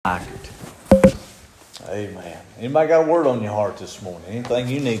like it. Amen. Anybody got a word on your heart this morning? Anything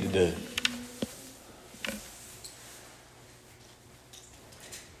you need to do?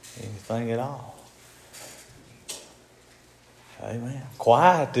 Anything at all? Amen.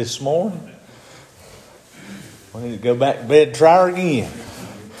 Quiet this morning. We need to go back to bed and try again.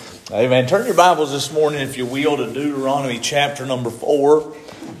 Amen. Turn your Bibles this morning, if you will, to Deuteronomy chapter number 4.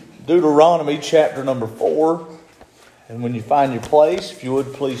 Deuteronomy chapter number 4. And when you find your place, if you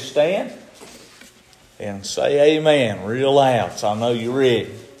would please stand and say amen real loud so I know you're ready.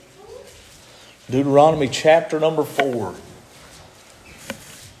 Deuteronomy chapter number 4.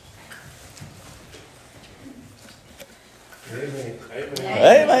 Amen.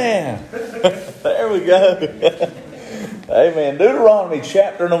 Amen. There we go. Amen. Deuteronomy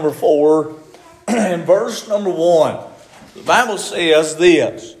chapter number 4 and verse number 1. The Bible says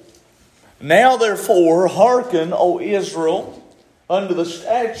this: Now therefore hearken, O Israel, unto the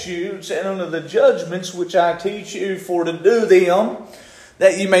statutes and unto the judgments which I teach you for to do them,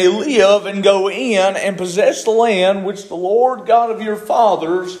 that ye may live and go in and possess the land which the Lord God of your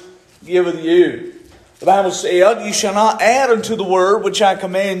fathers giveth you. The Bible said, Ye shall not add unto the word which I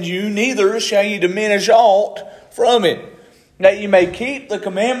command you, neither shall ye diminish aught from it, that ye may keep the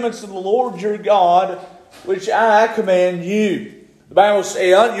commandments of the Lord your God, which I command you. The Bible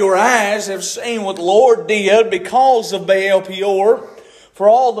said, Your eyes have seen what the Lord did because of Baal Peor. For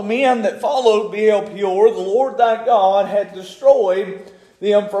all the men that followed Baal Peor, the Lord thy God hath destroyed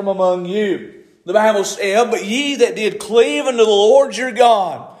them from among you. The Bible said, But ye that did cleave unto the Lord your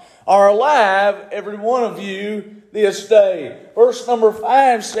God are alive, every one of you, this day. Verse number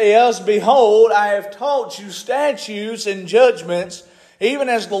 5 says, Behold, I have taught you statutes and judgments, even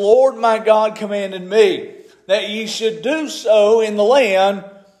as the Lord my God commanded me, that ye should do so in the land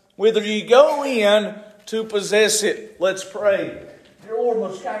whither ye go in to possess it. Let's pray. Dear Lord,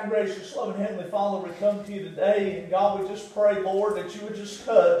 most kind, gracious, loving Heavenly Father, we come to you today, and God, we just pray, Lord, that you would just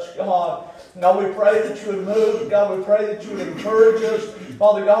touch, God. God, we pray that you would move. God, we pray that you would encourage us.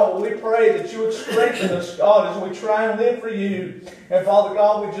 Father God, we pray that you would strengthen us, God, as we try and live for you. And Father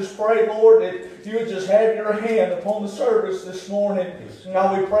God, we just pray, Lord, that you would just have your hand upon the service this morning. And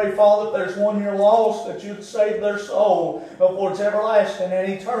God, we pray, Father, if there's one here lost, that you would save their soul before it's everlasting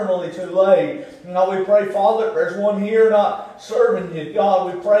and eternally too late. And God, we pray, Father, if there's one here not serving you,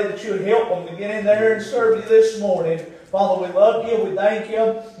 God, we pray that you would help them to get in there and serve you this morning. Father, we love you. We thank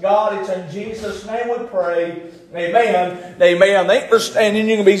you. God, it's in Jesus' name we pray. Amen. Amen. Thank you for standing.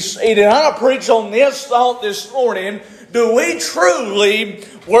 You can be seated. I'm going to preach on this thought this morning. Do we truly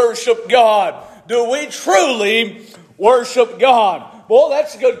worship God? Do we truly worship God? Well,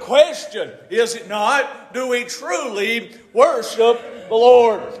 that's a good question, is it not? Do we truly worship the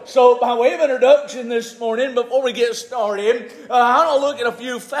Lord? So, by way of introduction this morning, before we get started, I want to look at a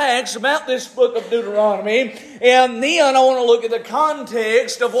few facts about this book of Deuteronomy, and then I want to look at the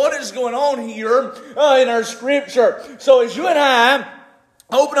context of what is going on here in our Scripture. So, as you and I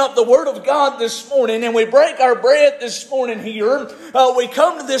open up the Word of God this morning and we break our bread this morning here, we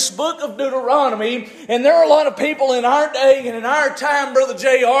come to this book of Deuteronomy, and there are a lot of people in our day and in our time, Brother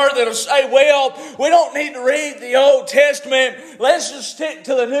JR, that'll say, well, we don't need to read the Old Testament. Let's just stick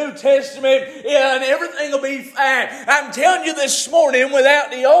to the New Testament and everything will be fine. I'm telling you this morning,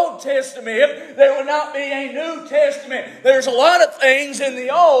 without the Old Testament, there would not be a New Testament. There's a lot of things in the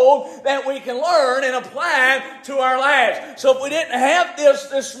Old that we can learn and apply to our lives. So if we didn't have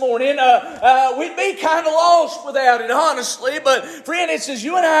this morning, we'd be kind of lost without it, honestly. But friend, it's as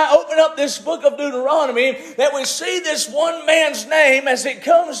you and I open up this book of Deuteronomy that we see this one man's name as it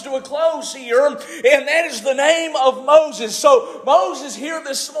comes to a close here, and that is the name of Moses. So Moses here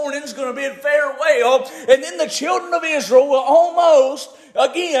this morning is going to bid farewell, and then the children of Israel will almost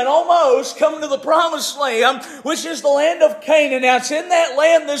come to the promised land, which is the land of Canaan. Now, it's in that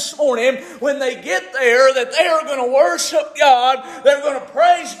land this morning, when they get there, that they are going to worship God. They're going to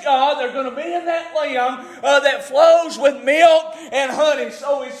praise God. They're going to be in that land that flows with milk and honey.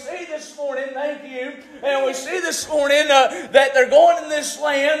 So we see this morning, thank you, and we see this morning that they're going in this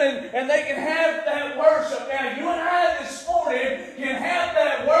land, and they can have that worship. Now, you and I this morning can have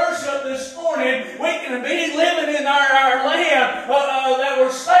that worship this morning. We can be living in our land that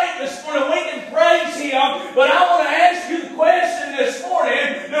we're saved this morning. We can praise Him. But I want to ask you the question this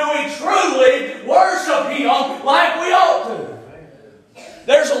morning: do we truly worship Him like we ought to?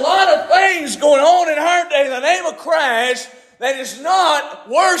 There's a lot of things going on in our day in the name of Christ that is not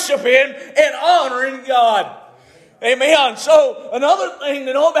worshiping and honoring God. Amen. So another thing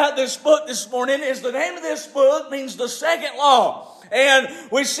to know about this book this morning is the name of this book means the second law. And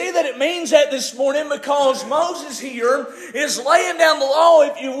we see that it means that this morning because Moses here is laying down the law,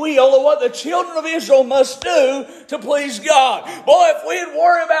 if you will, of what the children of Israel must do to please God. Boy, if we'd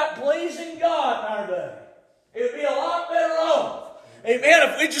worry about pleasing God in our day, it'd be a lot better off. Amen.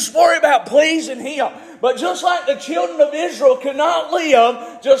 If we just worry about pleasing Him. But just like the children of Israel could not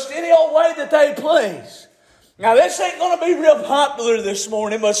live just any old way that they please. Now this ain't going to be real popular this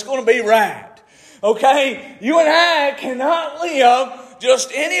morning, but it's going to be right. Okay? You and I cannot live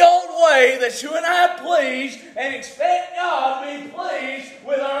just any old way that you and I please and expect God to be pleased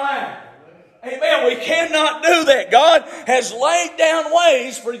with our life. Amen. We cannot do that. God has laid down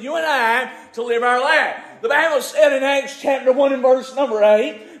ways for you and I to live our life. The Bible said in Acts chapter 1 and verse number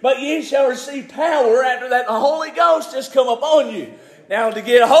 8, but ye shall receive power after that the Holy Ghost has come upon you. Now to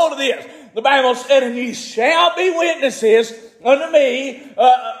get a hold of this, the Bible said, and ye shall be witnesses unto me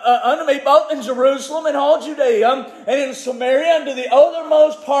both in Jerusalem and all Judea and in Samaria and to the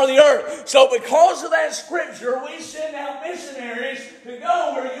othermost part of the earth. So because of that scripture, we send out missionaries to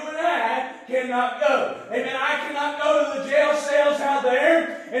go where you and I cannot go. Amen. I cannot go to the jail cells out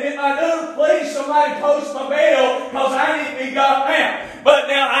there, and if I do, please somebody post my bail because I need to be gotten out. But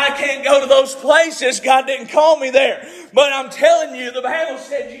now I can't go to those places. God didn't call me there. But I'm telling you, the Bible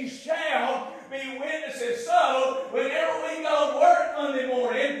said ye shall be witnesses. So, whenever we go to work Monday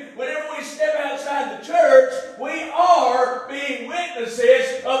morning, whenever we step outside the church, we are being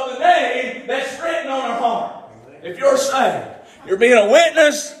witnesses of the name that's written on our heart. If you're saved, you're being a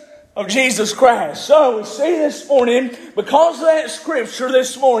witness of Jesus Christ. So, we see this morning, because of that scripture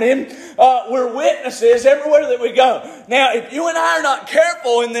this morning, we're witnesses everywhere that we go. Now, if you and I are not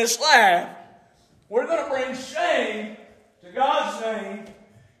careful in this life, we're going to bring shame to God's name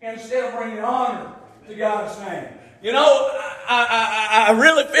instead of bringing honor to God's name. You know, I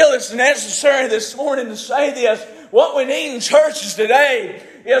really feel it's necessary this morning to say this. What we need in churches today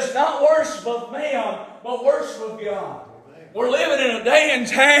is not worship of man, but worship of God. We're living in a day and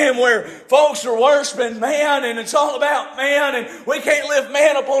time where folks are worshiping man, and it's all about man, and we can't lift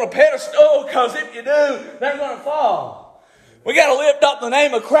man up on a pedestal, because if you do, they're going to fall. We got to lift up the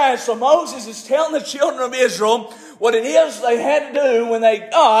name of Christ. So Moses is telling the children of Israel what it is they had to do when they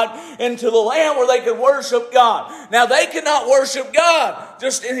got into the land where they could worship God. Now, they could not worship God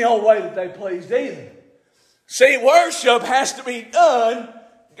just any old way that they pleased either. See, worship has to be done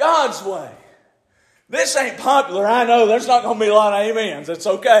God's way. This ain't popular, I know. There's not going to be a lot of amens. It's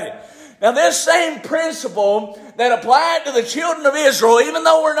okay. Now, this same principle that applied to the children of Israel, even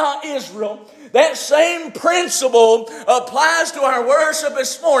though we're not Israel, that same principle applies to our worship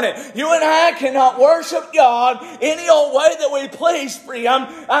this morning. You and I cannot worship God any old way that we please, friend.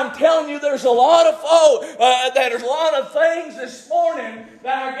 I'm telling you, there's a lot of there's a lot of things this morning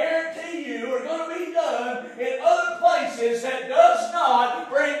that I guarantee you are going to be done in other places that does not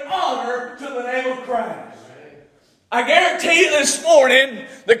bring honor to the name of Christ. I guarantee you this morning,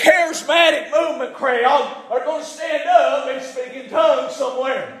 the charismatic movement crowd are going to stand up and speak in tongues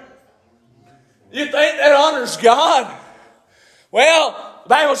somewhere. You think that honors God? Well, the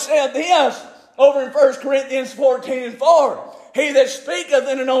Bible said this over in 1 Corinthians 14 and 4. He that speaketh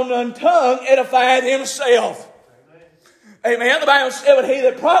in an unknown tongue edifieth himself. Amen. The Bible said, but he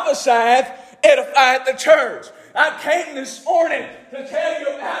that prophesieth edifieth the church. I came this morning to tell you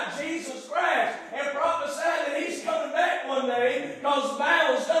about Jesus Christ and prophesy that He's coming back one day, because the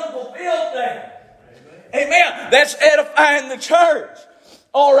Bible's done fulfilled that. Amen. That's edifying the church.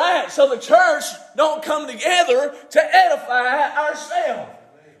 All right, so the church don't come together to edify ourselves.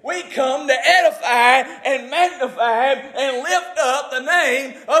 We come to edify and magnify and lift up the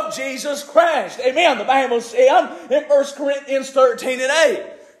name of Jesus Christ. Amen. The Bible said in 1 Corinthians 13 and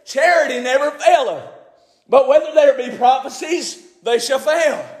 8, charity never faileth, but whether there be prophecies, they shall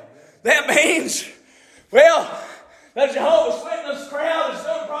fail. That means, well, the Jehovah's Witness crowd is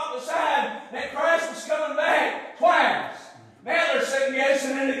done prophesying that Christ was coming back twice. Now they're second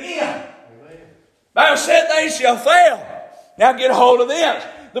guessing it again. The Bible said they shall fail. Now get a hold of this.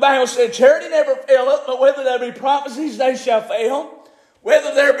 The Bible said charity never faileth, but whether there be prophecies, they shall fail.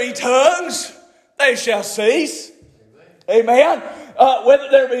 Whether there be tongues, they shall cease. Amen. Whether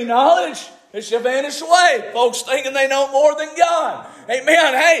there be knowledge, it shall vanish away. Folks thinking they know more than God.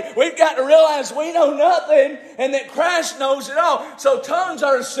 Amen. Hey, we've got to realize we know nothing and that Christ knows it all. So tongues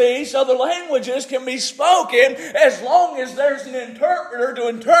are ceased. Other languages can be spoken as long as there's an interpreter to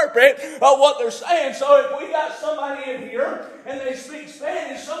interpret what they're saying. So if we got somebody in here and they speak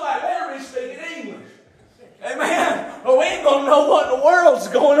Spanish, somebody better be speaking English. Amen. Or we ain't going to know what in the world's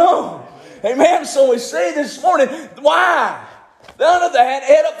going on. Amen. So we see this morning, why? None of that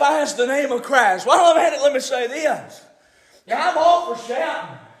edifies the name of Christ. Well, let me say this. Now, I'm all for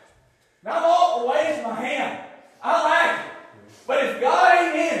shouting. And I'm all for waving my hand. I like it. But if God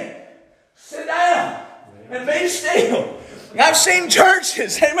ain't in it, sit down and be still. I've seen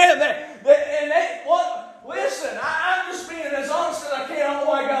churches, amen, listen, I'm just being as honest as I can. I don't know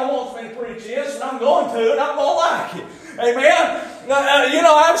why God wants me to preach this, and I'm going to, and I'm going to like it. Amen.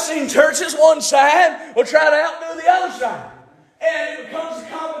 I've seen churches one side will try to outdo the other side. And it becomes a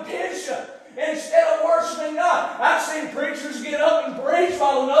competition instead of worshiping God. I've seen preachers get up and preach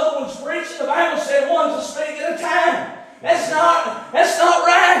while another one's preaching. The Bible said one's to speak at a time. That's not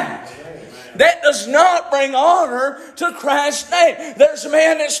right. That does not bring honor to Christ's name. There's a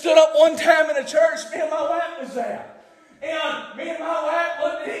man that stood up one time in a church. Me and my wife was there. And me and my wife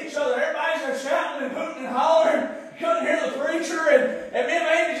looked at each other. Everybody's there shouting and hooting and hollering. Couldn't hear the preacher. And me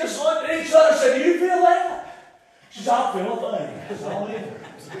and Amy just looked at each other and said, "Do you feel that?" She said, "I feel a thing." That's all it is.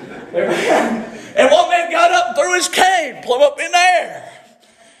 And one man got up and threw his cane, plumb up in the air.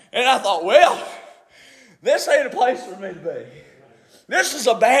 And I thought, well, this ain't a place for me to be. This is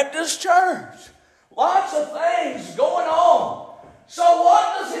a Baptist church. Lots of things going on. So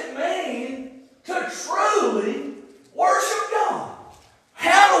what does it mean to truly worship God?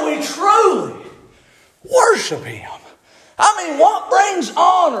 How do we truly worship Him? I mean, what brings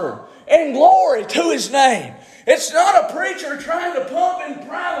honor and glory to His name? It's not a preacher trying to pump and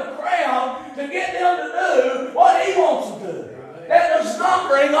prime a crowd to get them to do what he wants to do. That does not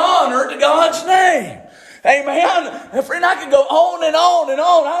bring honor to God's name. Amen. Friend, I could go on and on and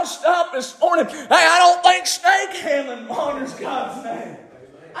on. I'll stop this morning. Hey, I don't think snake handling honors God's name.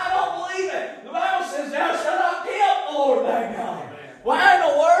 I don't believe it. The Bible says, "Thou shalt not tempt the Lord thy God." Why in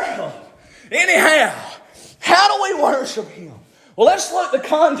the world? Anyhow, how do we worship Him? Well, let's look at the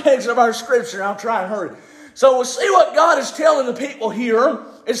context of our scripture. I'll try and hurry. So we'll see what God is telling the people here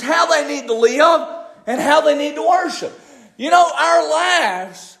is how they need to live and how they need to worship. Our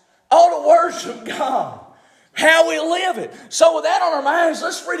lives ought to worship God. How we live it. So with that on our minds,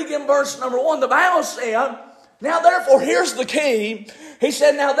 let's read again verse number 1. The Bible said, "Now therefore," here's the key. He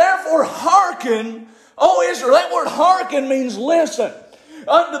said, "Now therefore hearken, O Israel." That word hearken means listen.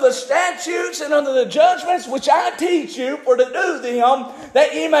 "Unto the statutes and unto the judgments which I teach you, for to do them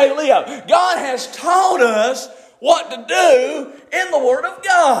that ye may live." God has taught us what to do in the Word of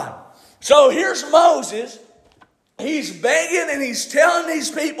God. So here's Moses. He's begging and he's telling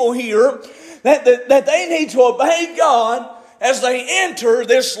these people here that they need to obey God as they enter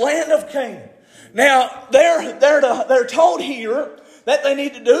this land of Canaan. Now, they're told here that they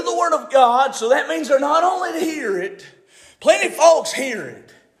need to do the Word of God, so that means they're not only to hear it, plenty of folks hear it,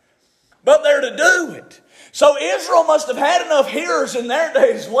 but they're to do it. So Israel must have had enough hearers in their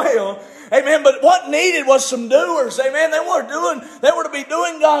day as well. Amen. But what needed was some doers. Amen. They were to be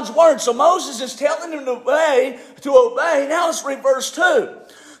doing God's Word. So Moses is telling them to obey. Now let's read verse 2.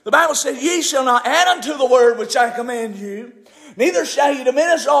 The Bible said, "Ye shall not add unto the word which I command you, neither shall ye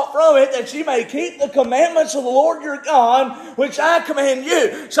diminish aught from it, that ye may keep the commandments of the Lord your God, which I command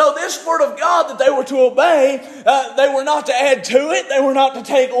you." So this word of God that they were to obey, they were not to add to it. They were not to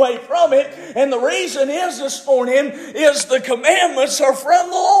take away from it. And the reason is this morning is the commandments are from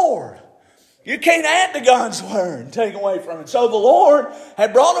the Lord. You can't add to God's word and take away from it. So the Lord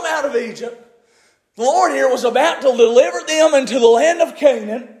had brought them out of Egypt. The Lord here was about to deliver them into the land of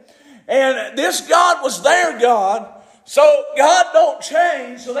Canaan. And this God was their God. So God don't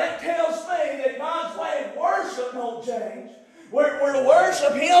change. So that tells me that God's way of worship don't change. We're to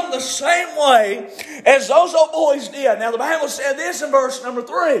worship Him the same way as those old boys did. Now the Bible said this in verse number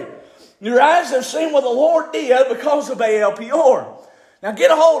 3. "Your eyes have seen what the Lord did because of Baal Peor." Now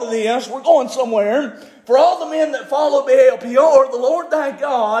get a hold of this. We're going somewhere. "For all the men that follow Baal Peor, the Lord thy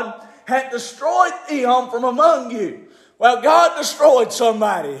God hath destroyed them from among you." Well, God destroyed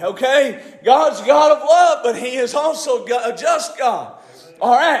somebody, okay? God's a God of love, but He is also a just God.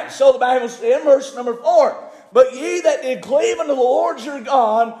 All right, so the Bible says in verse number 4, "But ye that did cleave unto the Lord your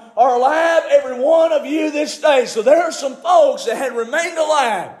God are alive, every one of you this day." So there are some folks that had remained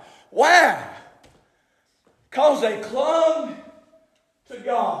alive. Why? Because they clung to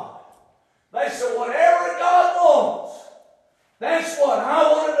God. They said, whatever God wants, that's what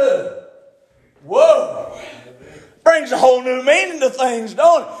I want to do. Whoa! Brings a whole new meaning to things,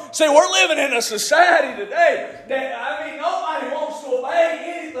 don't it? See, we're living in a society today that, nobody wants to obey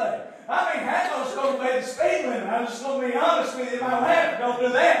anything. Hannah's going to obey the speed limit. I'm just going to be honest with you. My wife don't do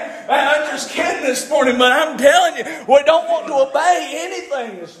that. I'm just kidding this morning, but I'm telling you, we don't want to obey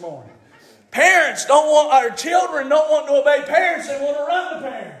anything this morning. Our children don't want to obey parents. They want to run the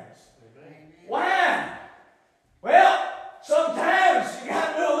parents. Why? Well, sometimes you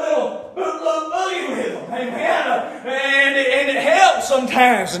got to do a little boot-loop boogie with them. Amen. And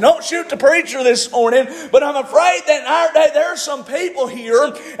times. And don't shoot the preacher this morning, but I'm afraid that in our day there are some people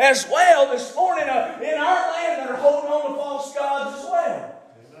here as well this morning in our land that are holding on to false gods as well.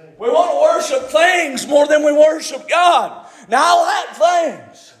 Amen. We want to worship things more than we worship God. Now I like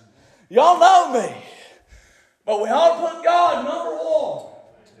things. Y'all know me. But we ought to put God number one.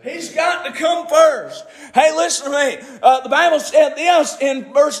 He's got to come first. Hey, listen to me. The Bible said this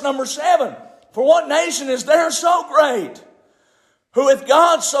in verse number 7. For what nation is there so great, who hath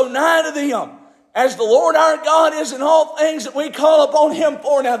God so nigh to them, as the Lord our God is in all things that we call upon Him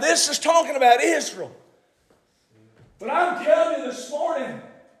for? Now this is talking about Israel. But I'm telling you this morning,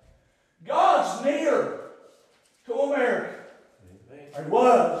 God's near to America. Or He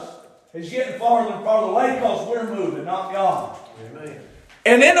was. He's getting farther and farther away because we're moving, not God. Amen.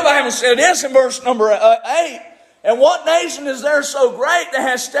 And then the Bible said this in verse number 8. And what nation is there so great that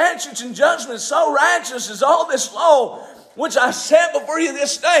has statutes and judgments so righteous as all this law which I set before you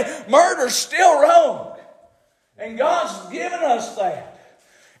this day? Murder's still wrong. And God's given us that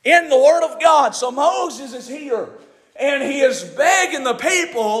in the Word of God. So Moses is here and he is begging the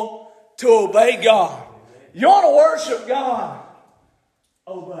people to obey God. You want to worship God?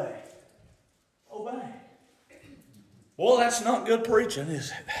 Obey. Obey. Well, that's not good preaching,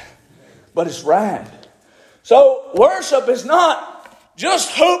 is it? But it's right. So worship is not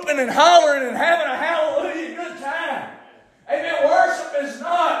just hooping and hollering and having a hallelujah good time. Amen. Worship is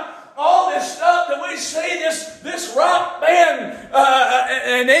not all this stuff that we see, this rock band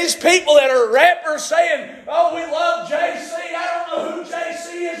and these people that are rappers saying, oh, we love JC. I don't know who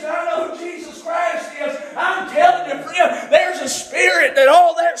JC is, but I know who Jesus Christ is. I'm telling you, friend, there's a spirit that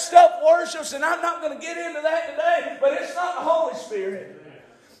all that stuff worships, and I'm not going to get into that today, but it's not the Holy Spirit.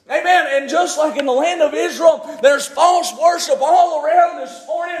 Amen. And just like in the land of Israel, there's false worship all around this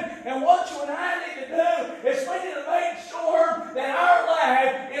morning. And what you and I need to do is we need to make sure that our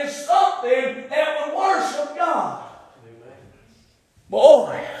life is something that would worship God. Amen.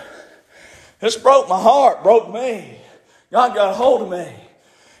 Boy, this broke my heart, broke me. God got a hold of me.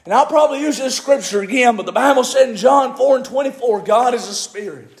 And I'll probably use this scripture again, but the Bible said in John 4:24, God is a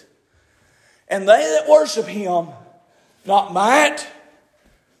spirit. And they that worship Him, not might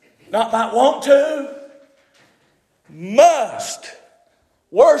want to, must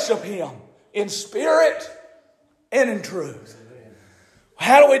worship Him in spirit and in truth.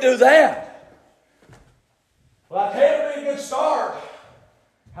 How do we do that? Well, I tell you, it'd be a good start.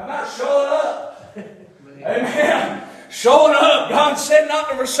 How about showing up? Amen. Showing up. God said not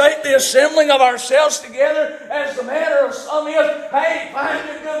to forsake the assembling of ourselves together as the manner of some is. Hey, find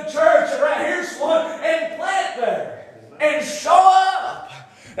a good church, and right here's one, and plant there. And show up.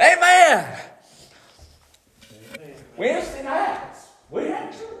 Amen. Wednesday nights, we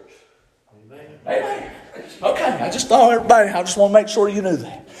have church. Amen. Okay, I just want to make sure you knew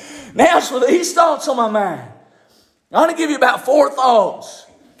that. Now, so these thoughts on my mind. I want to give you about 4 thoughts.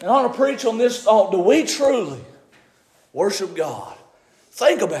 And I want to preach on this thought. Do we truly worship God?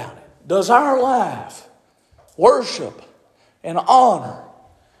 Think about it. Does our life worship and honor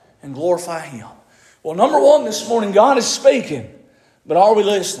and glorify Him? Well, number 1 this morning, God is speaking. But are we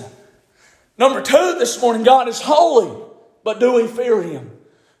listening? Number 2 this morning, God is holy, but do we fear Him?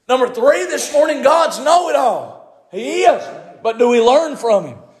 Number 3 this morning, God's know-it-all. He is, but do we learn from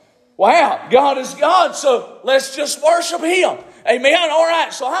Him? Wow, God is God, so let's just worship Him. Amen. All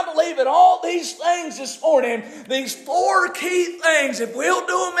right. So I believe that all these things this morning, these 4 key things, if we'll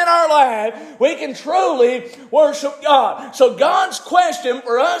do them in our life, we can truly worship God. So God's question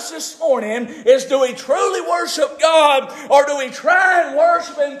for us this morning is, do we truly worship God, or do we try and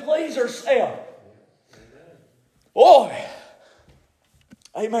worship and please ourselves? Boy.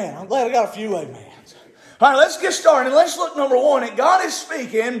 Amen. I'm glad I got a few amens. All right, let's get started. Let's look number 1 at God is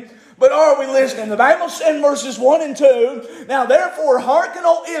speaking. But are we listening? The Bible said in verses 1 and 2, now therefore hearken,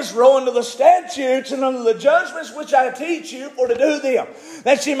 O Israel, unto the statutes and unto the judgments which I teach you for to do them,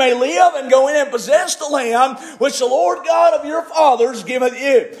 that ye may live and go in and possess the land which the Lord God of your fathers giveth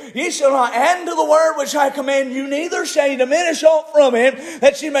you. Ye shall not add to the word which I command you, neither shall ye diminish aught from it,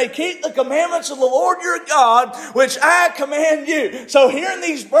 that ye may keep the commandments of the Lord your God, which I command you. So here in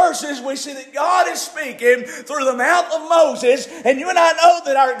these verses we see that God is speaking through the mouth of Moses, and you and I know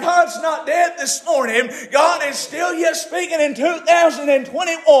that our God's not dead this morning. God is still yet speaking in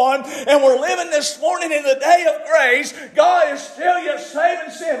 2021, and we're living this morning in the day of grace. God is still yet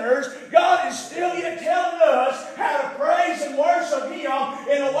saving sinners. God is still yet telling us how to praise and worship Him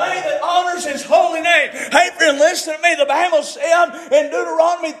in a way that honors His holy name. Hey friend, listen to me. The Bible said in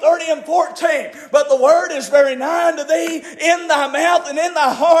Deuteronomy 30 and 14, but the word is very nigh unto thee, in thy mouth and in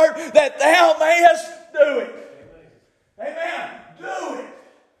thy heart, that thou mayest do it. Amen. Do it.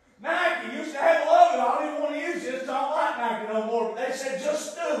 Nike used to have a logo. I don't even want to use it. I don't like Nike no more. But they said,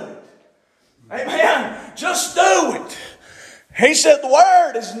 just do it. Amen. Just do it. He said, the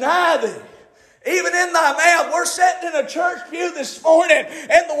word is nigh thee, even in thy mouth. We're sitting in a church pew this morning,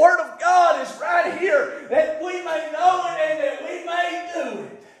 and the word of God is right here, that we may know it and that we may do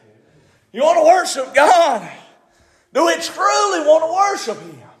it. You want to worship God? Do we truly want to worship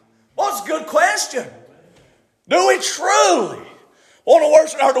Him? Well, it's a good question. Do we truly want to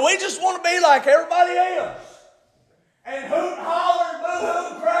worship, or do we just want to be like everybody else? And hoot and holler and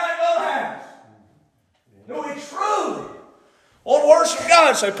boo-hoo and cry and go to the house? Do we truly want to worship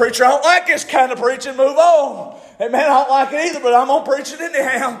God? Say, preacher, I don't like this kind of preaching. Move on. Hey, man, I don't like it either, but I'm going to preach it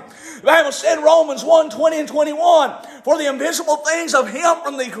anyhow. The Bible said in Romans 1:20 and 21, for the invisible things of Him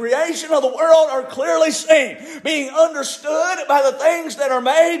from the creation of the world are clearly seen, being understood by the things that are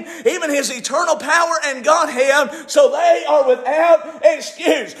made, even His eternal power and Godhead, so they are without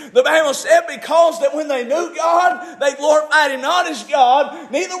excuse. The Bible said, because that when they knew God, they glorified Him not as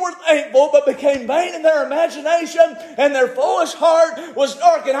God, neither were thankful, but became vain in their imagination, and their foolish heart was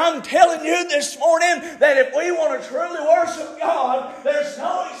darkened. I'm telling you this morning that if we want to truly worship God, there's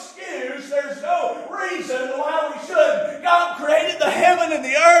no excuse. There's no reason why we shouldn't. God created the heaven and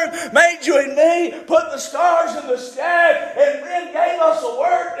the earth, made you and me, put the stars in the sky, and then gave us a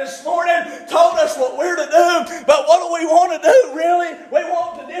word this morning, told us what we're to do. But what do we want to do, really? We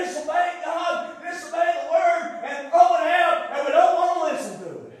want to disobey God, disobey the word, and throw it out, and we don't want to listen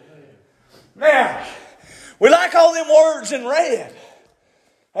to it. Now, we like all them words in red.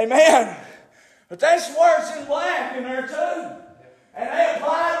 Amen. But there's some words in black in there too. And they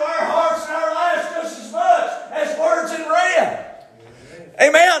apply to our hearts and our lives just as much as words in red.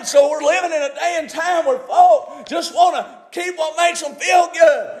 Amen. So we're living in a day and time where folk just want to keep what makes them feel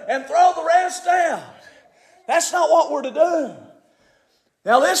good and throw the rest out. That's not what we're to do.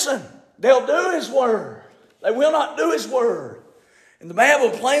 Now listen, they'll do His word. They will not do His word. And the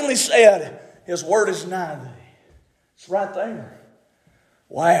Bible plainly said, His word is nigh thee. It's right there.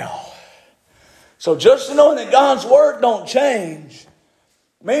 Wow. So just knowing that God's word don't change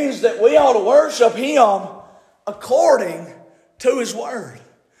means that we ought to worship Him according to His word.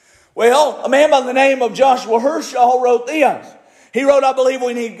 Well, a man by the name of Joshua Hershaw wrote this. He wrote, I believe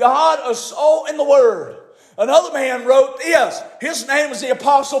we need God, a soul, and the word. Another man wrote this. His name is the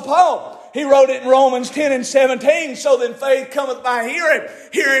Apostle Paul. He wrote it in Romans 10 and 17. So then faith cometh by hearing,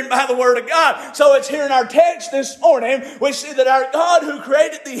 hearing by the word of God. So it's here in our text this morning. We see that our God who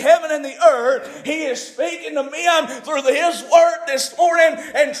created the heaven and the earth, He is speaking to men through His word this morning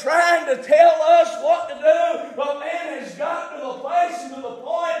and trying to tell us what to do. But man has got to the place and to the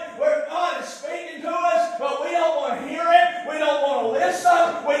point where God is speaking to us, but we don't want to hear it. We don't want to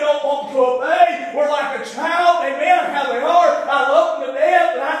listen. We don't want to obey. We're like a child. Amen. How they are. I love them to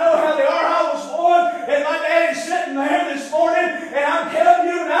death, and I know how they are. I was born, and my daddy's sitting there this morning, and I'm telling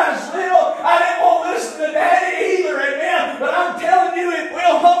you, when I was little, I didn't want to listen to daddy either, amen. But I'm telling you, if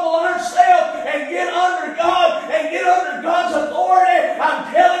we'll humble ourselves and get under God and get under God's authority, I'm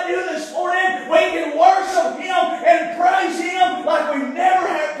telling you this morning, we can worship Him and praise Him like we never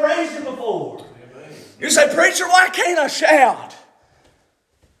have praised Him before. Amen. You say, preacher, why can't I shout?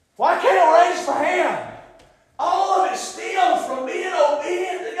 Why can't I raise my hand? All of it stems from being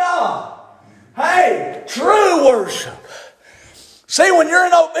obedient to God. Hey, true worship. See, when you're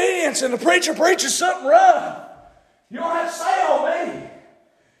in obedience and the preacher preaches something rough, you don't have to say, oh, me.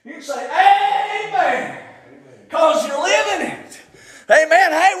 You can say, amen. Because you're living it.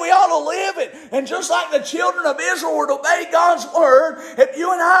 Amen. Hey, we ought to live it. And just like the children of Israel were to obey God's word, if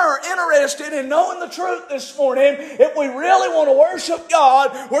you and I are interested in knowing the truth this morning, if we really want to worship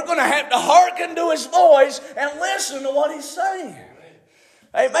God, we're going to have to hearken to His voice and listen to what He's saying.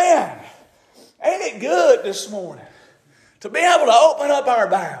 Amen. Ain't it good this morning to be able to open up our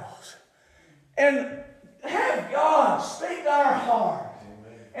Bibles and have God speak to our heart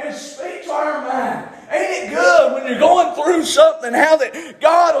and speak to our mind? Ain't it good when you're going through something, how that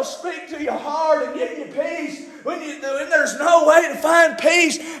God will speak to your heart and give you peace when there's no way to find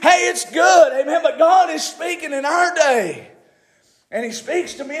peace? Hey, it's good, amen, but God is speaking in our day. And He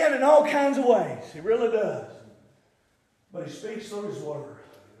speaks to men in all kinds of ways. He really does. But He speaks through His word.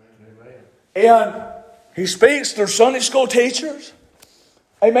 Amen. And He speaks through Sunday school teachers.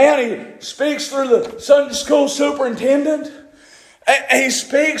 Amen. He speaks through the Sunday school superintendent. He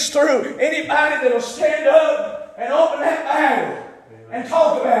speaks through anybody that will stand up and open that Bible and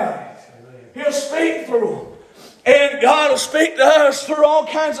talk about it. He'll speak through them. And God will speak to us through all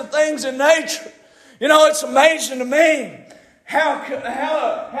kinds of things in nature. You know, it's amazing to me how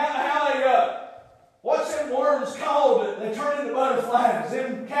What's them worms called that they turn into butterflies?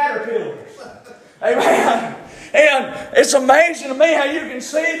 Them caterpillars. Amen. And it's amazing to me how you can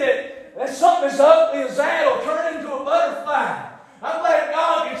see that something as ugly as that will turn into a butterfly. I'm glad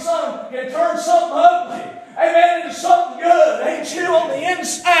God can turn something ugly, amen, into something good. Ain't you on the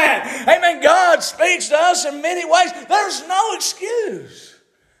inside? Amen. God speaks to us in many ways. There's no excuse.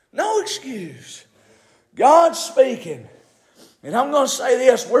 No excuse. God's speaking. And I'm going to say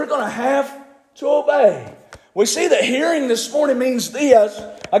this. We're going to have to obey. We see that hearing this morning means this.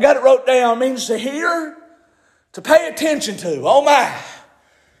 I got it wrote down. It means to hear, to pay attention to. Oh my.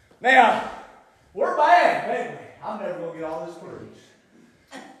 Now, we're bad, ain't we? I'm never going to get all this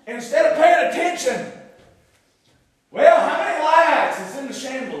preached. Instead of paying attention, well, how many lights is in the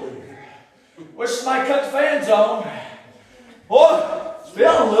chandelier? Wish somebody cut the fans on. Boy, it's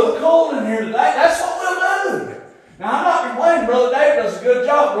feeling a little cold in here today. That's what we'll do. Now, I'm not complaining. Brother Dave does a good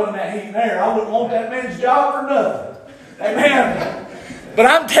job running that heat and air. I wouldn't want that man's job for nothing. Amen. But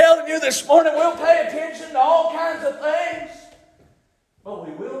I'm telling you this morning, we'll pay attention to all kinds of things, but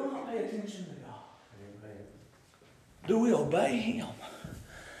we will not pay attention to God. Do we obey Him?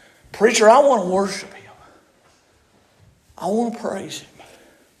 Preacher, I want to worship Him. I want to praise Him.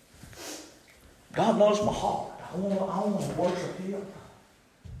 God knows my heart. I want to worship Him.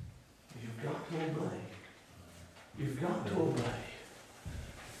 You've got to obey. You've got to obey.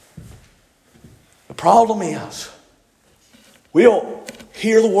 The problem is, we'll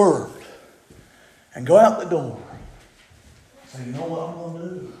hear the Word and go out the door. Say, you know what I'm going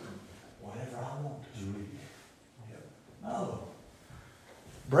to do? Whatever I want to do. No.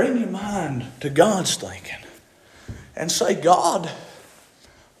 Bring your mind to God's thinking and say, God,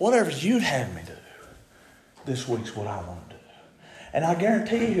 whatever You'd have me do, this week's what I want to do. And I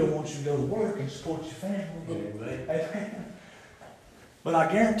guarantee you He'll want you to go to work and support your family. Amen. But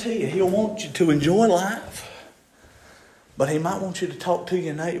I guarantee you He'll want you to enjoy life. But He might want you to talk to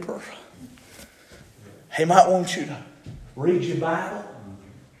your neighbor. He might want you to read your Bible.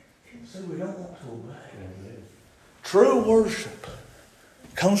 See, we don't want to obey. True worship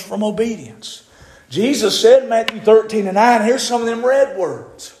comes from obedience. Jesus said in Matthew 13:9, here's some of them red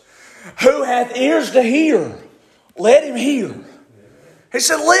words. Who hath ears to hear, let him hear. He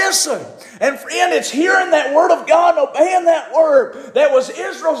said, listen. And friend, it's hearing that Word of God and obeying that Word that was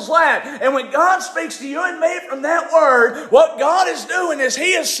Israel's life. And when God speaks to you and me from that Word, what God is doing is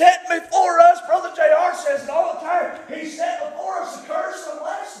He is setting before us, Brother J.R. says it all the time, He's set before us a curse and a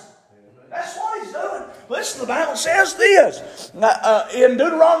blessing. That's what He's doing. Listen, the Bible says this. In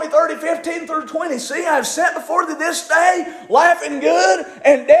Deuteronomy 30:15 through 20. See, I have set before thee this day life and good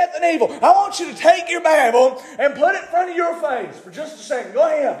and death and evil. I want you to take your Bible and put it in front of your face for just a second. Go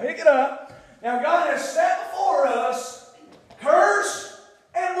ahead, pick it up. Now God has set before us curse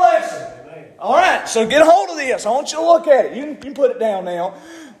and blessing. All right, so get a hold of this. I want you to look at it. You can put it down now.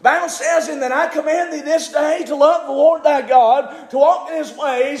 The Bible says, and that I command thee this day to love the Lord thy God, to walk in His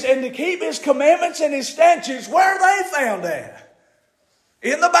ways, and to keep His commandments and His statutes. Where are they found at?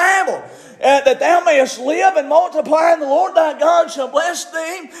 In the Bible. That thou mayest live and multiply, and the Lord thy God shall bless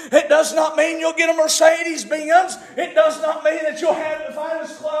thee. It does not mean you'll get a Mercedes-Benz. It does not mean that you'll have the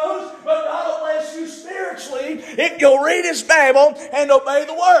finest clothes. But God will bless you spiritually if you'll read His Bible and obey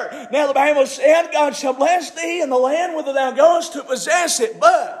the Word. Now the Bible said, God shall bless thee in the land whither thou goest to possess it.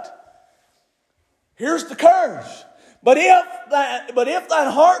 But here's the curse. But if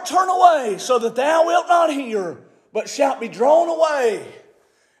thine heart turn away, so that thou wilt not hear, but shalt be drawn away,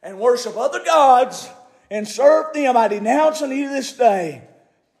 and worship other gods, and serve them, I denounce unto you this day.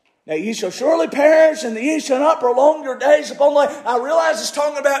 Now ye shall surely perish, and ye shall not prolong your days upon the land. I realize it's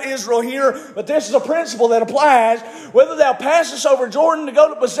talking about Israel here, but this is a principle that applies. Whether thou passest over Jordan to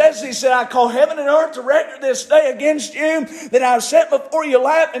go to possess it, He said, I call heaven and earth to record this day against you, that I have set before you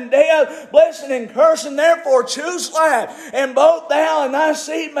life and death, blessing and cursing. Therefore choose life, and both thou and thy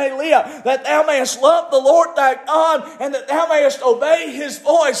seed may live, that thou mayest love the Lord thy God, and that thou mayest obey His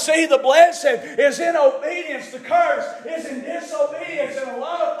voice. See, the blessing is in obedience. The curse is in disobedience. And a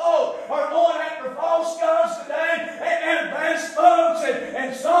lot of folks are going after false gods today, and advanced folks,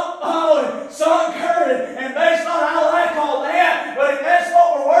 and some following, some current, and based on I like all that. But if that's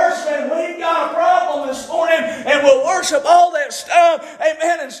what we're worshiping, we've got a problem this morning, and we'll worship all that stuff.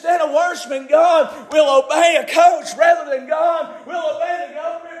 Amen. Instead of worshiping God, we'll obey a coach rather than God. We'll obey the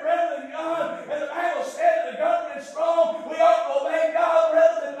government rather than God. And the Bible said that the government's wrong. We ought to obey God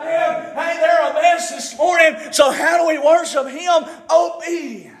rather than man. Hey, they're a mess this morning. So how do we worship Him?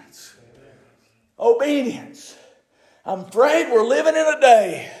 Obedience. Obedience. I'm afraid we're living in a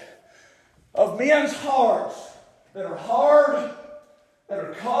day of men's hearts that are hard, that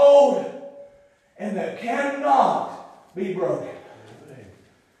are cold, and that cannot be broken.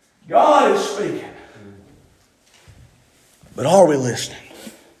 God is speaking. But are we listening?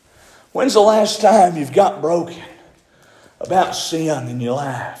 When's the last time you've got broken about sin in your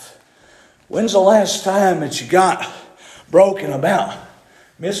life? When's the last time that you got broken about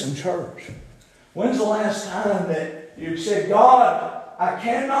missing church? When's the last time that you said, God, I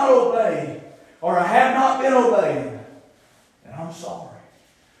cannot obey, or I have not been obeying, and I'm sorry?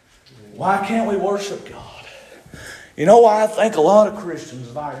 Why can't we worship God? You know why I think a lot of Christians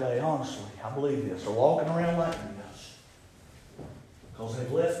of our day, honestly, I believe this, are walking around like this? Because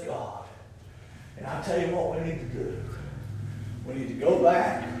they've left God. And I tell you what we need to do. We need to go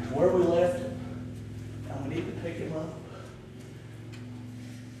back to where we left Him. And we need to pick Him up.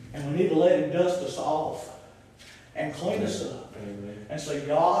 And we need to let Him dust us off and clean us up. Amen. And say,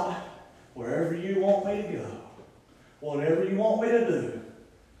 God, wherever you want me to go, whatever you want me to do,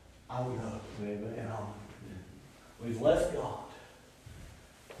 I will go. Amen. And we've left God.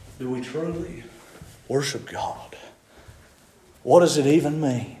 Do we truly worship God? What does it even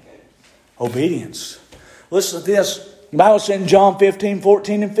mean? Obedience. Listen to this. The Bible says in John 15,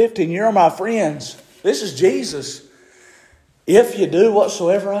 14 and 15, you're my friends. This is Jesus. If you do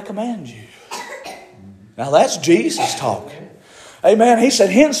whatsoever I command you. Now that's Jesus talking. Amen. He said,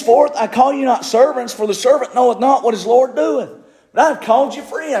 henceforth I call you not servants, for the servant knoweth not what his Lord doeth. But I've called you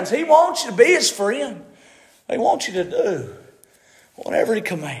friends. He wants you to be His friend. He wants you to do whatever He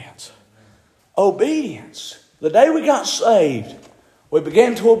commands. Obedience. The day we got saved, we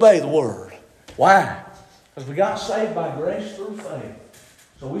began to obey the Word. Why? Because we got saved by grace through faith.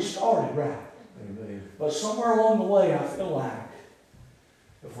 So we started right. Amen. But somewhere along the way, I feel like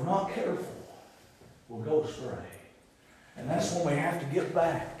if we're not careful, we'll go astray. And that's when we have to get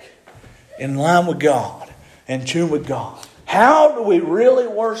back in line with God and tune with God. How do we really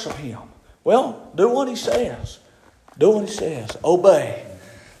worship Him? Well, do what He says. Do what He says. Obey.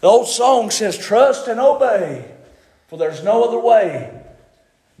 The old song says, trust and obey, for there's no other way.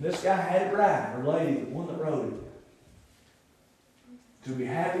 This guy had it right, or lady, the one that wrote it. To be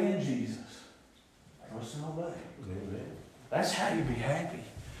happy in Jesus, trust and obey. Amen. That's how you be happy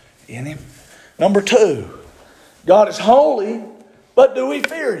in Him. Number 2, God is holy, but do we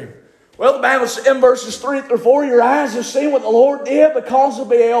fear Him? Well, the Bible says in verses 3 through 4, your eyes have seen what the Lord did because of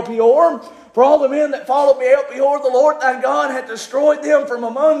Baal Peor. For all the men that followed Baal Peor, the Lord thy God hath destroyed them from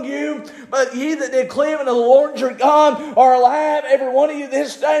among you. But ye that did cleave unto the Lord your God are alive, every one of you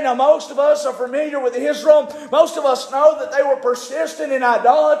this day. Now most of us are familiar with Israel. Most of us know that they were persistent in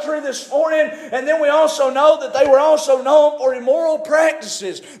idolatry this morning. And then we also know that they were also known for immoral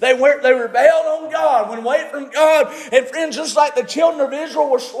practices. They rebelled on God, went away from God. And friends, just like the children of Israel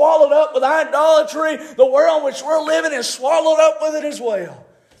were swallowed up with idolatry, the world in which we're living is swallowed up with it as well.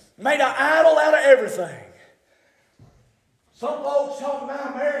 Made an idol out of everything. Some folks talk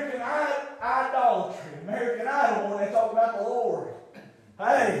about American idolatry, American Idol, when they talk about the Lord.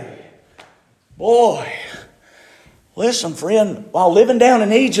 Hey, boy, listen, friend, while living down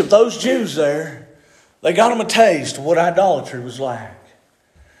in Egypt, those Jews there, they got them a taste of what idolatry was like.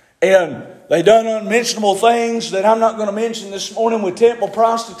 And they done unmentionable things that I'm not going to mention this morning with temple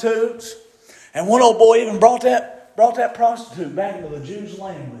prostitutes. And one old boy even brought that prostitute back into the Jews'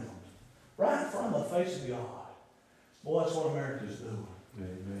 land with them. Right in front of the face of God. Boy, that's what America's doing.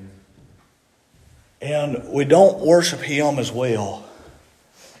 Amen. And we don't worship Him as well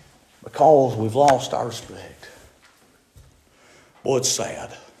because we've lost our respect. Boy, it's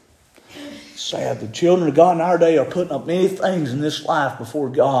sad. It's sad. The children of God in our day are putting up many things in this life before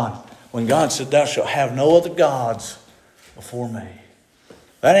God when God said, thou shalt have no other gods before me.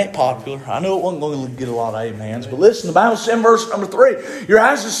 That ain't popular. I knew it wasn't going to get a lot of amens. But listen, the Bible says in verse number 3, your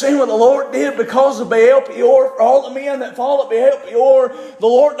eyes have seen what the Lord did because of Baal Peor. For all the men that followed Baal Peor, the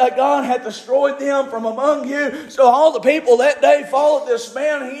Lord thy God hath destroyed them from among you. So all the people that day followed this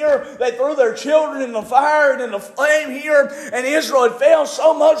man here. They threw their children in the fire and in the flame here. And Israel had failed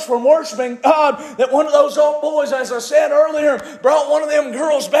so much from worshiping God that one of those old boys, as I said earlier, brought one of them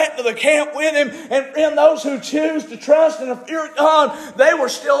girls back to the camp with him. And friend, those who choose to trust and to fear God, they were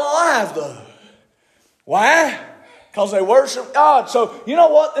still alive though. Why? Because they worship God. So you know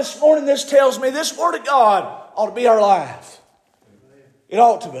what this morning this tells me? This Word of God ought to be our life. It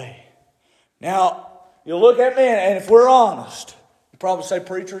ought to be. Now, you look at me and if we're honest, you probably say,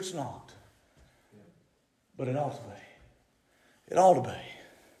 preacher, it's not. But it ought to be. It ought to be.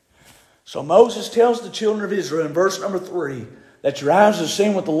 So Moses tells the children of Israel in verse number 3 that your eyes have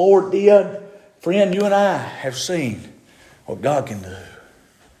seen what the Lord did. Friend, you and I have seen what God can do.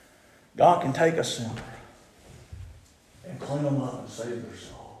 God can take a sinner and clean them up and save their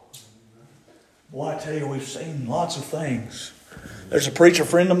soul. Boy, I tell you, we've seen lots of things. There's a preacher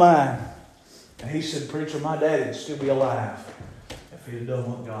friend of mine, and he said, "Preacher, my daddy would still be alive if he'd have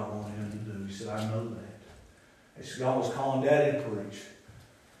done what God wanted him to do." He said, "I know that." He said, "God was calling Daddy to preach."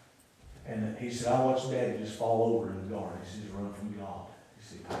 And he said, "I watched Daddy just fall over in the garden." He said, "He's running from God." He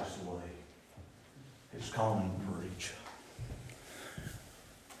said, "He passed away." He was calling him to preach.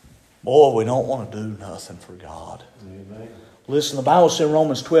 Boy, we don't want to do nothing for God. Amen. Listen, the Bible says in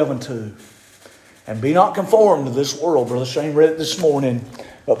Romans 12:2, "And be not conformed to this world." Brother Shane read it this morning.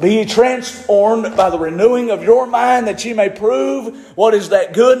 "But be ye transformed by the renewing of your mind, that ye may prove what is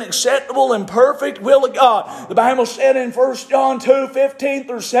that good and acceptable and perfect will of God." The Bible said in 1 John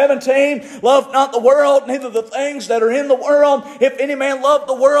 2:15-17, "Love not the world, neither the things that are in the world. If any man love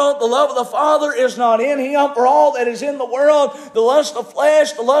the world, the love of the Father is not in him. For all that is in the world, the lust of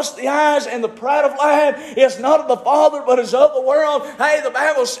flesh, the lust of the eyes, and the pride of life, is not of the Father, but is of the world." Hey, the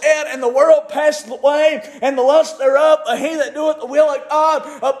Bible said, "And the world passeth away, and the lust thereof, but he that doeth the will of God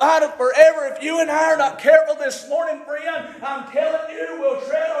abideth forever." If you and I are not careful this morning, friend, I'm telling you, we'll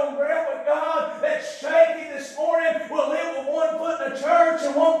tread on ground with God that's shaky this morning. We'll live with one foot in the church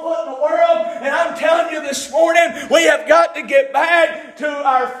and one foot in the world. And I'm telling you this morning, we have got to get back to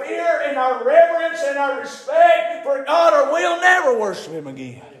our fear and our reverence and our respect for God, or we'll never worship Him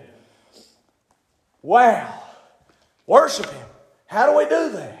again. Wow. Worship Him. How do we do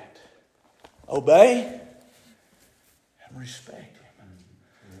that? Obey and respect Him.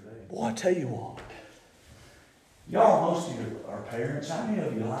 Boy, I tell you what. Y'all, most of you are parents. How many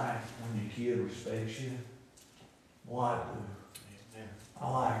of you like when your kid respects you? Boy, I do. I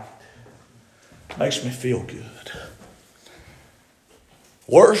like it. Makes me feel good.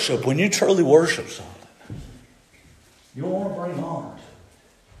 Worship, when you truly worship something, you want to bring honor to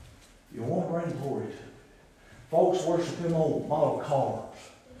it. You want to bring glory to it. Folks worship them old model cars.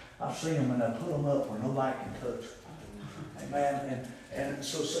 I've seen them and I put them up where nobody can touch them. Amen. And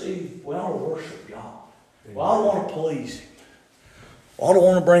so see, we ought to worship God. We ought to want to please Him. We ought to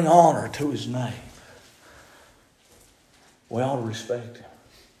want to bring honor to His name. We ought to respect Him.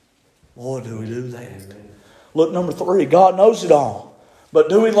 Boy, do we do that. Look, number 3, God knows it all. But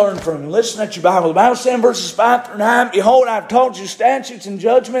do we learn from Him? Listen at your Bible. The Bible says in verses 5-9, "Behold, I have taught you statutes and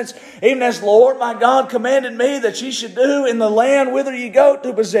judgments, even as the Lord my God commanded me that ye should do in the land whither ye go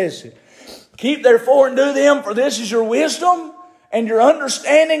to possess it. Keep therefore and do them, for this is your wisdom and your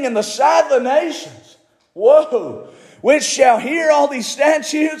understanding in the sight of the nations." Whoa! "Which shall hear all these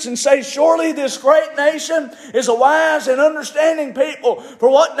statutes and say, Surely this great nation is a wise and understanding people. For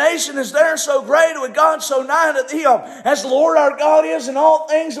what nation is there so great, with God so nigh to them, as the Lord our God is in all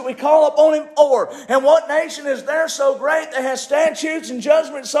things that we call upon Him for? And what nation is there so great that has statutes and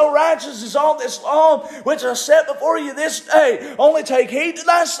judgments so righteous as all this law, which I set before you this day? Only take heed to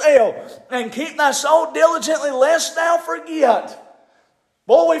thyself, and keep thy soul diligently, lest thou forget."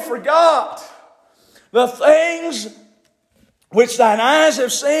 Boy, we forgot the things which thine eyes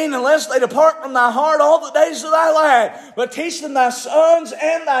have seen, unless they depart from thy heart all the days of thy life. But teach them thy sons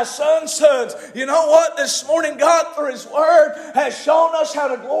and thy sons' sons. You know what? This morning God, through His Word, has shown us how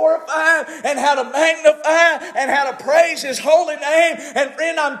to glorify and how to magnify and how to praise His holy name. And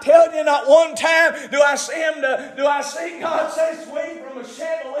friend, I'm telling you, not one time do I see God say, "Swing from a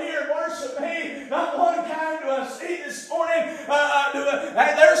chandelier and worship me." Not one time do I see this morning.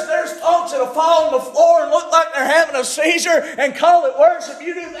 There's folks that'll fall on the floor and look like they're having a seizure and call it worship.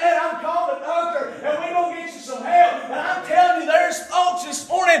 You do that, I'm calling a doctor and we're going to get you some help. And I'm telling you, there's folks this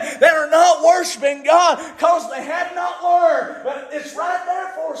morning that are not worshiping God because they have not learned. But it's right there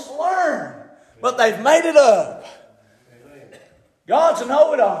for us to learn. But they've made it up. God's a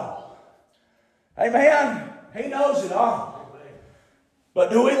know-it-all. Amen. He knows it all.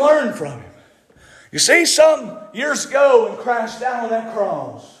 But do we learn from Him? You see, some years ago when Christ died on that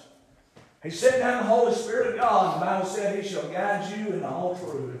cross, He sent down the Holy Spirit of God. The Bible said He shall guide you in all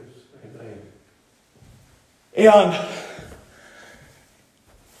truth. And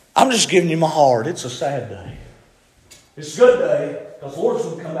I'm just giving you my heart. It's a sad day. It's a good day because the Lord's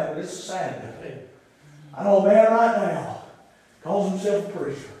going to come back, but it's a sad day. I know a man right now calls himself a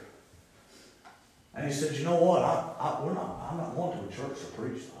preacher. And he said, "You know what? I'm not going to a church to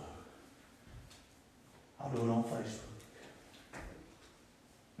preach though. I'll do it on Facebook."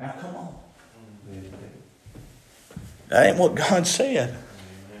 Now come on. That ain't what God said.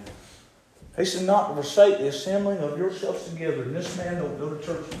 He said not to forsake the assembling of yourselves together. And this man don't go to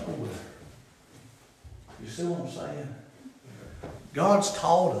church nowhere. You see what I'm saying? God's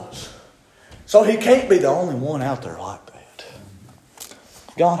taught us. So He can't be the only one out there like that.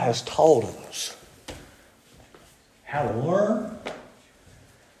 God has taught us how to learn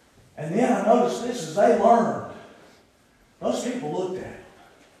And then I noticed this as they learned. Those people looked at him.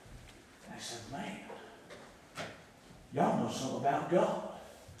 They said, man, y'all know something about God.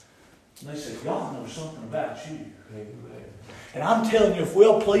 And they said, God knows something about you. Amen. And I'm telling you, if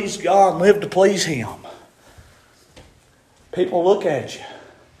we'll please God and live to please Him, people look at you.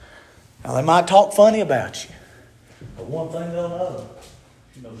 Now, they might talk funny about you. But one thing they'll know,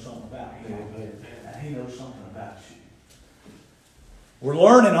 you know something about Him. And He knows something about you. We're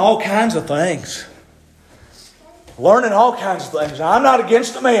learning all kinds of things. Learning all kinds of things. Now, I'm not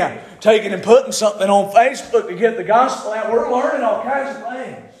against a man taking and putting something on Facebook to get the gospel out. We're learning all kinds of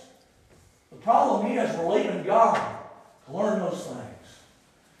things. The problem is we're leaving God to learn those things.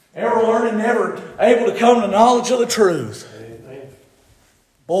 Ever learning, never able to come to knowledge of the truth.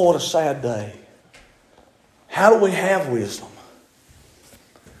 Boy, what a sad day. How do we have wisdom?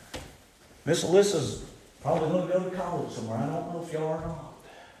 Miss Alyssa's probably going to go to college somewhere. I don't know if y'all are not.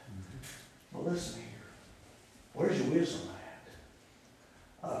 But listen here. Where's your wisdom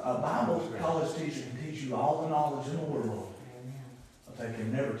at? A Bible college teacher can teach you all the knowledge in the world. But they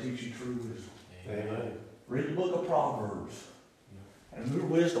can never teach you true wisdom. Amen. Read the book of Proverbs. And your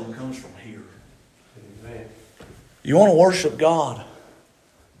wisdom comes from here. Amen. You want to worship God?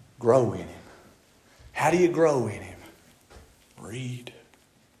 Grow in Him. How do you grow in Him? Read.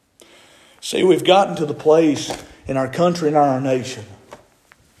 See, we've gotten to the place in our country and our nation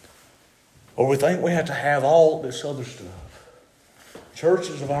where we think we have to have all this other stuff.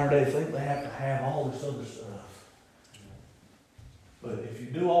 Churches of our day think they have to have all this other stuff. But if you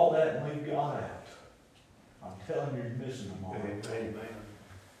do all that and leave God out, I'm telling you, you're missing the mark. Amen.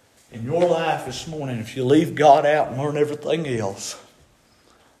 In your life this morning, if you leave God out and learn everything else,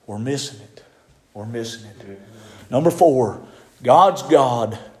 we're missing it. We're missing it. Number 4, God's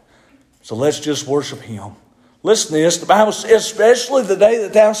God. So let's just worship Him. Listen to this. The Bible says, especially the day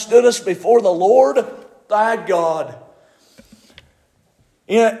that thou stoodest before the Lord thy God.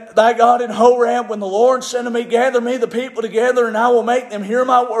 Thy God in Horeb, when the Lord said to me, gather me the people together, and I will make them hear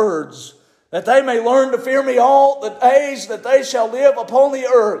my words, that they may learn to fear me all the days that they shall live upon the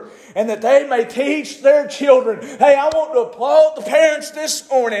earth, and that they may teach their children. Hey, I want to applaud the parents this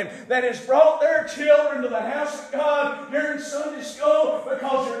morning that has brought their children to the house of God during Sunday school,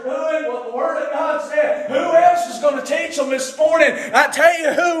 because you're doing what the Word of God said. Who else is going to teach them this morning? I tell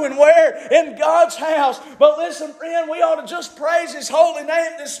you who and where, in God's house. But listen, friend, we ought to just praise His holy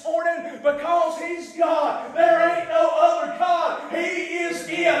name this morning, because He's God. There ain't no other God. He is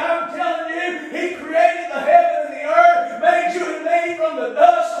it. I'm telling you, He created the heaven and the earth, made you and me from the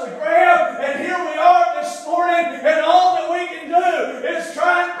dust of the ground, and here we are this morning, and all that we can do is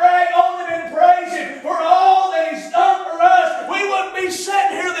try and brag on Him and praise Him for all that He's done for us. We wouldn't be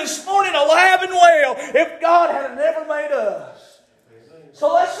sitting here this morning alive and well if God had never made us.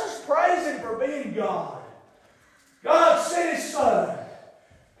 So let's just praise Him for being God. God sent His Son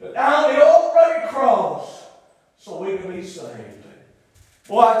to die on the old rugged cross so we can be saved.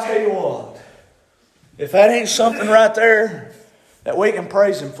 Boy, I tell you what, if that ain't something right there that we can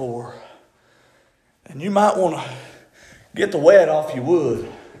praise Him for, and you might want to get the wet off your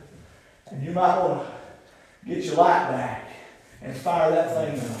wood, and you might want to get your light back and fire that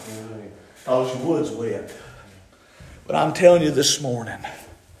thing up, because your wood's wet. But I'm telling you this morning,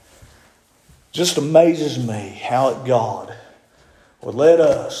 just amazes me how God would let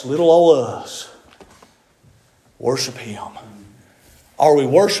us, little old us, worship Him. Are we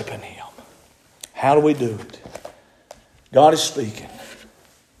worshiping Him? How do we do it? God is speaking.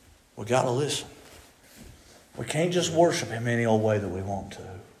 We've got to listen. We can't just worship Him any old way that we want to.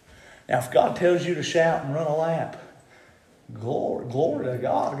 Now, if God tells you to shout and run a lap, glory to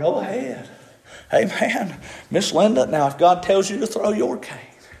God, go ahead. Amen. Miss Linda, now if God tells you to throw your cane,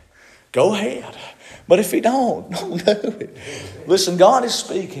 go ahead. But if He don't do it. Listen, God is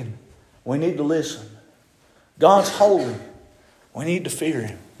speaking. We need to listen. God's holy. We need to fear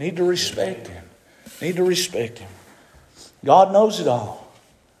Him. Need to respect Him. Need to respect Him. God knows it all.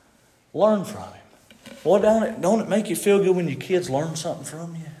 Learn from Him. Boy, don't it make you feel good when your kids learn something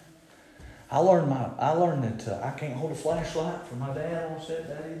from you? I learned that I can't hold a flashlight for my dad. I won't say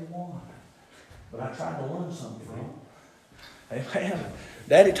that either one. But I tried to learn something from him. Amen.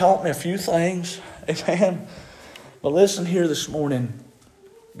 Daddy taught me a few things. Amen. But listen here this morning.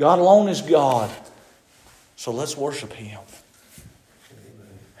 God alone is God. So let's worship Him.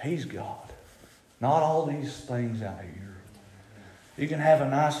 He's God. Not all these things out here. You can have a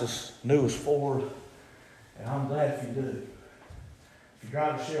nicest, newest Ford, and I'm glad if you do. If you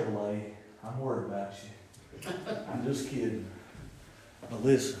drive a Chevrolet, I'm worried about you. I'm just kidding. But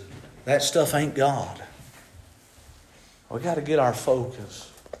listen, that stuff ain't God. We got to get our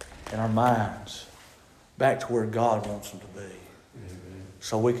focus and our minds back to where God wants them to be.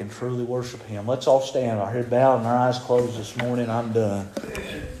 So we can truly worship Him. Let's all stand, our head bowed and our eyes closed this morning. I'm done.